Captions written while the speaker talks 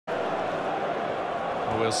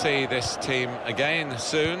we'll see this team again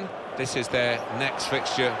soon. This is their next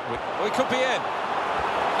fixture. We could be in.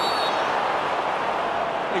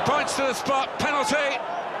 He points to the spot, penalty.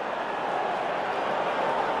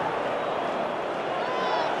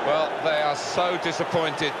 Well, they are so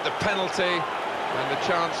disappointed. The penalty and the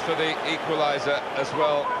chance for the equaliser as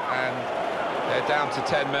well, and they're down to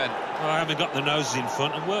 10 men. Well, I haven't got the noses in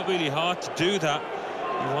front and worked really hard to do that.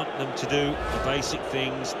 You want them to do the basic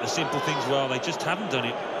things, the simple things well. They just haven't done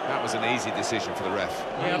it. That was an easy decision for the ref.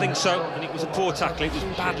 Yeah, I think so. And it was a poor tackle. It was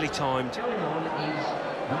badly timed.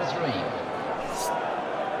 Number 3.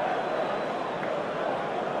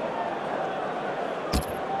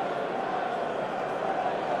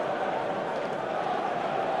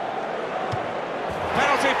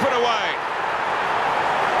 Penalty put away.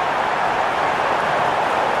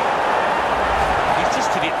 He's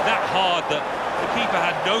just hit it that hard that the keeper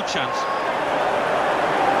had no chance.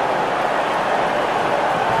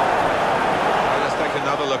 Well, let's take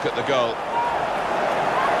another look at the goal.